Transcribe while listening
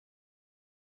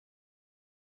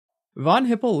Von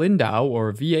Hippel-Lindau,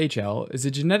 or VHL, is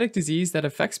a genetic disease that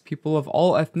affects people of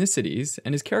all ethnicities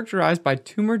and is characterized by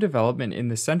tumor development in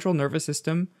the central nervous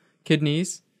system,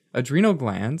 kidneys, adrenal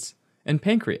glands, and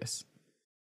pancreas.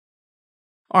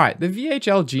 Alright, the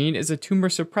VHL gene is a tumor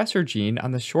suppressor gene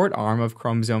on the short arm of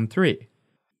chromosome 3.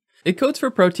 It codes for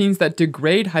proteins that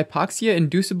degrade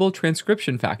hypoxia-inducible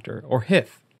transcription factor, or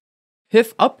HIF.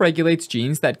 HIF upregulates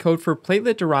genes that code for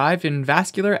platelet-derived and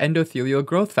vascular endothelial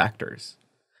growth factors,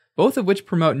 both of which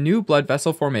promote new blood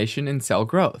vessel formation and cell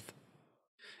growth.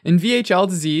 In VHL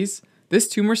disease, this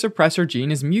tumor suppressor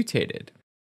gene is mutated,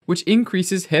 which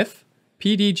increases HIF,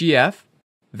 PDGF,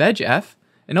 VEGF,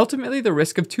 and ultimately the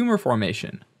risk of tumor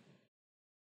formation.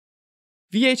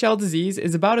 VHL disease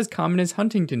is about as common as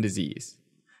Huntington disease,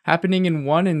 happening in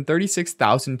 1 in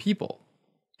 36,000 people.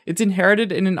 It's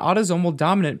inherited in an autosomal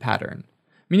dominant pattern,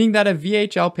 meaning that a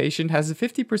VHL patient has a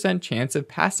 50% chance of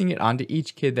passing it on to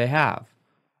each kid they have.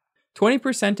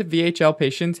 20% of VHL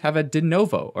patients have a de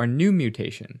novo or new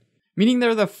mutation, meaning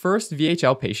they're the first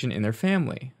VHL patient in their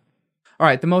family.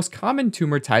 Alright, the most common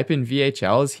tumor type in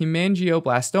VHL is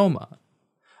hemangioblastoma,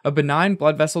 a benign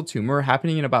blood vessel tumor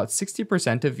happening in about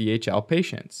 60% of VHL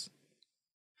patients.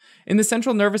 In the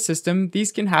central nervous system,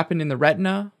 these can happen in the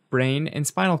retina, brain, and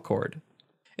spinal cord.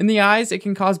 In the eyes, it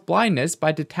can cause blindness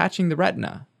by detaching the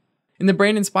retina. In the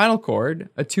brain and spinal cord,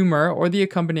 a tumor or the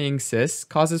accompanying cyst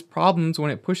causes problems when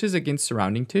it pushes against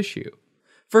surrounding tissue.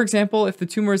 For example, if the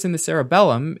tumor is in the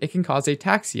cerebellum, it can cause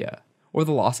ataxia, or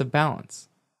the loss of balance.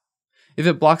 If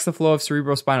it blocks the flow of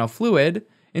cerebrospinal fluid,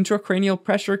 intracranial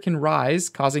pressure can rise,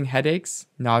 causing headaches,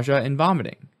 nausea, and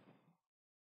vomiting.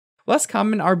 Less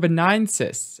common are benign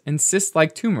cysts and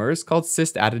cyst-like tumors called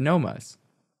cyst adenomas.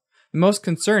 The most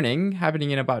concerning,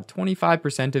 happening in about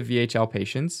 25% of VHL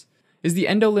patients, is the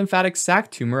endolymphatic sac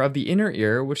tumor of the inner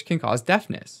ear, which can cause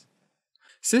deafness.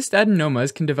 Cyst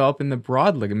adenomas can develop in the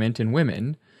broad ligament in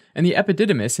women and the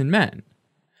epididymis in men.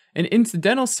 And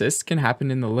incidental cysts can happen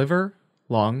in the liver,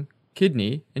 lung,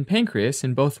 kidney, and pancreas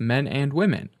in both men and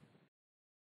women.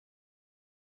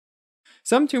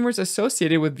 Some tumors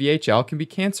associated with VHL can be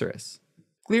cancerous.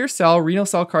 Clear cell renal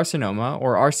cell carcinoma,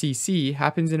 or RCC,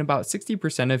 happens in about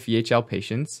 60% of VHL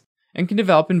patients and can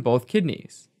develop in both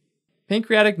kidneys.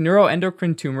 Pancreatic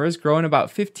neuroendocrine tumors grow in about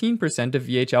 15% of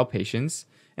VHL patients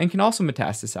and can also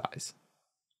metastasize.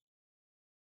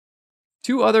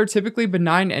 Two other typically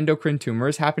benign endocrine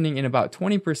tumors happening in about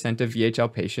 20% of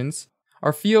VHL patients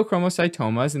are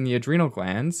pheochromocytomas in the adrenal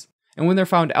glands, and when they're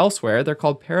found elsewhere, they're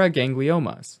called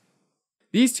paragangliomas.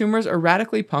 These tumors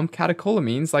erratically pump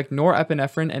catecholamines like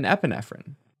norepinephrine and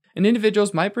epinephrine, and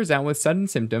individuals might present with sudden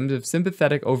symptoms of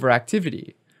sympathetic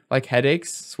overactivity, like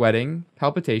headaches, sweating,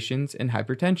 palpitations, and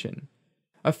hypertension.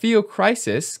 A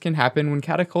pheochrisis can happen when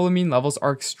catecholamine levels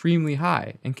are extremely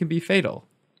high and can be fatal.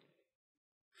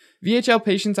 VHL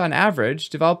patients on average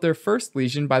develop their first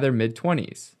lesion by their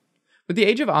mid-20s, but the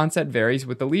age of onset varies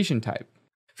with the lesion type.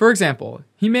 For example,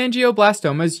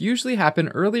 hemangioblastomas usually happen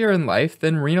earlier in life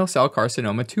than renal cell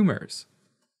carcinoma tumors.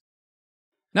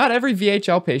 Not every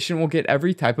VHL patient will get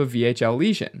every type of VHL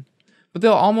lesion, but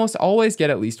they'll almost always get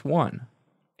at least one.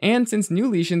 And since new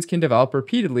lesions can develop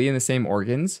repeatedly in the same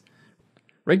organs,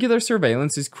 regular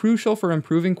surveillance is crucial for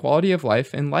improving quality of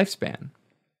life and lifespan.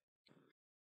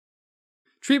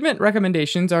 Treatment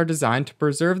recommendations are designed to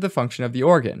preserve the function of the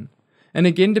organ, and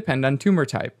again depend on tumor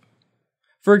type.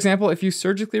 For example, if you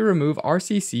surgically remove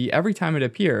RCC every time it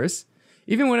appears,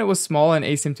 even when it was small and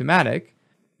asymptomatic,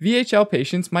 VHL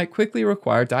patients might quickly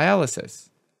require dialysis.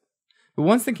 But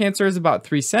once the cancer is about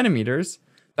 3 centimeters,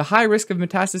 the high risk of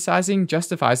metastasizing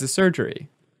justifies the surgery.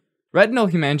 Retinal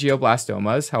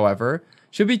hemangioblastomas, however,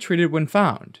 should be treated when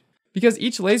found, because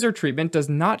each laser treatment does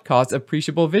not cause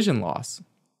appreciable vision loss.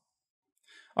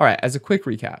 Alright, as a quick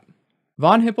recap.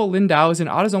 Von Hippel-Lindau is an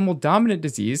autosomal dominant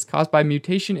disease caused by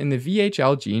mutation in the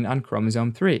VHL gene on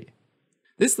chromosome 3.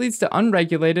 This leads to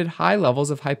unregulated high levels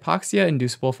of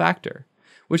hypoxia-inducible factor,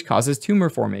 which causes tumor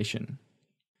formation.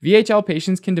 VHL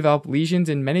patients can develop lesions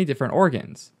in many different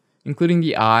organs, including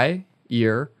the eye,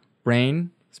 ear, brain,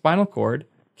 spinal cord,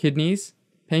 kidneys,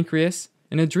 pancreas,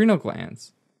 and adrenal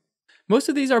glands. Most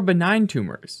of these are benign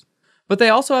tumors, but they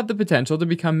also have the potential to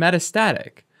become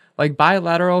metastatic, like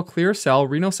bilateral clear cell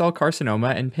renal cell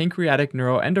carcinoma and pancreatic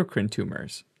neuroendocrine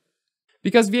tumors.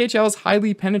 Because VHL is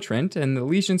highly penetrant and the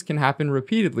lesions can happen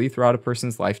repeatedly throughout a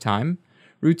person's lifetime,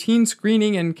 routine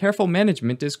screening and careful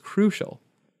management is crucial.